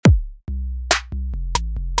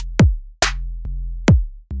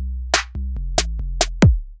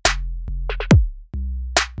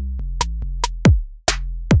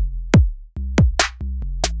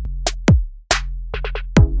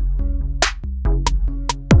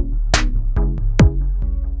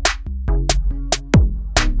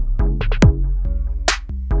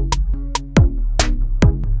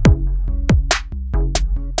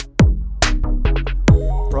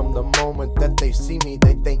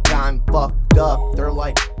I'm fucked up. They're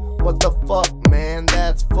like, what the fuck, man,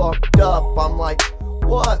 that's fucked up. I'm like,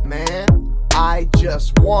 what, man? I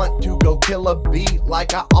just want to go kill a beat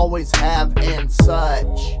like I always have and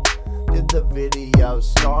such. Did the video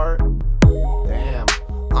start? Damn,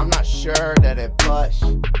 I'm not sure that it pushed.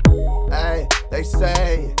 Hey, they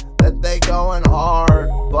say that they going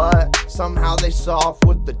hard, but somehow they soft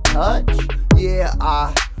with the touch. Yeah,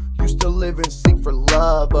 I used to live and seek for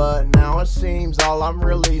love, but now it seems all I'm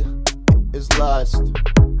really is lust.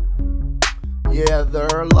 Yeah,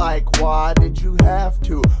 they're like, why did you have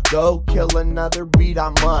to go kill another beat? I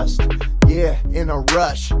must. Yeah, in a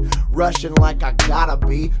rush, rushing like I gotta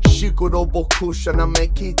be. Shikudo bokusha na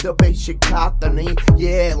mekita be shikatani.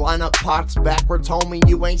 Yeah, line up pots backwards, homie,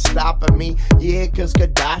 you ain't stopping me. Yeah, cause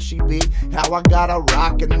Kadashi be how I gotta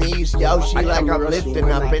rockin' these Yoshi like I'm lifting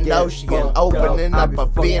up an ocean, opening up a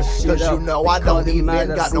bin. Cause you know I don't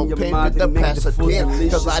even got no pen with the pass a 10.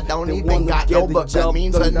 Cause I don't even got no book, that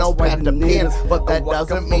means a no pad to pin. But that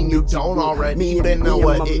doesn't mean you don't already even know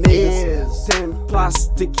what it is. 10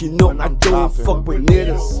 plastic, you know I don't fuck with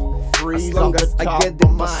niggas. As long as I get the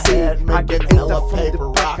pussy, I can enter from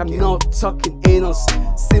the back. I'm not talking anals.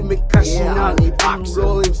 See me cashing out, I'm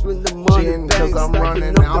rolling with the money bangs, I'm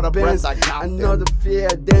running out of breath. Another fear,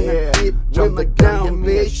 then I dip with my down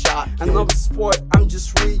bitch. Another sport, I'm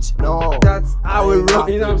just rich. No, that's how it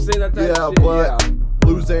run. You know what I'm saying? That yeah, shit, but yeah.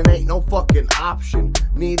 Losing ain't no fucking option,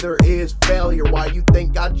 neither is failure. Why you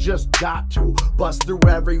think I just got to bust through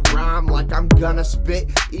every rhyme like I'm gonna spit,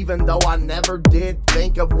 even though I never did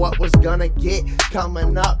think of what was gonna get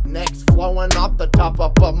coming up next, flowing off the top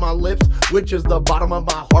up of my lips, which is the bottom of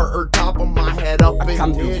my heart or top of my head up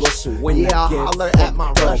in dish. Yeah, holler at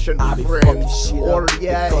my Russian friends, or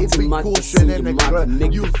yeah, it be cool shit in the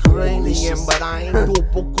Ukrainian, but I ain't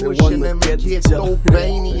doing cushion and my kids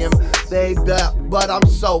Slovenian. They bet, but I'm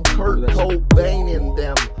so Kurt Cobain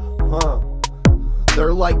them, huh?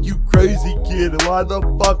 They're like, you crazy kid, why the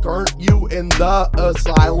fuck aren't you in the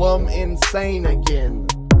asylum insane again?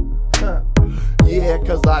 Huh. Yeah,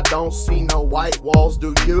 cause I don't see no white walls,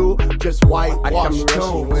 do you? Just whitewash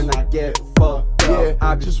tones. When I get fucked yeah,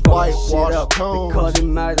 up, just whitewash tones.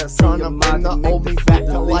 Tryna bring the old me back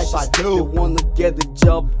to life, I do. They wanna get the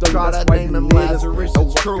job done, try to name him Lazarus,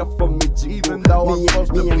 it's true. Even though I'm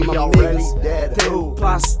supposed to be already dead.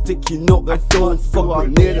 Plastic, you know I don't fuck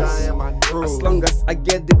with niggas. As long as I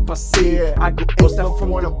get the pussy, I go enter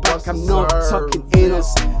from the back. I'm not talking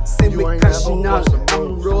anals. See me cashing out,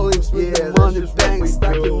 I'm rolling with the money bank,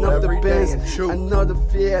 stacking up the bands. Another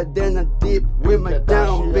fear, then I dip with my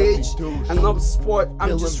down bitch. Another sport,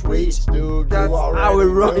 I'm just rich. That's how it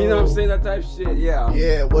run. You know what I'm saying? That type of shit, yeah.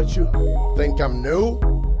 Yeah, what you think I'm new?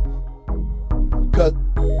 Cause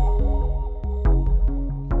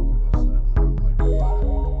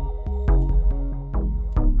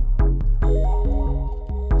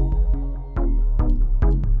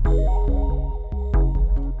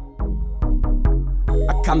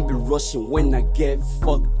I can't be rushing when I get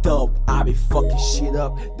fucked up. I be fucking shit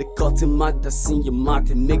up. They cutting my that's in your mouth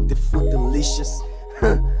and make the food delicious.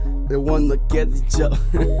 They wanna get the job.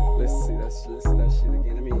 Let's see that shit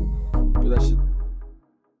again. I mean, that shit.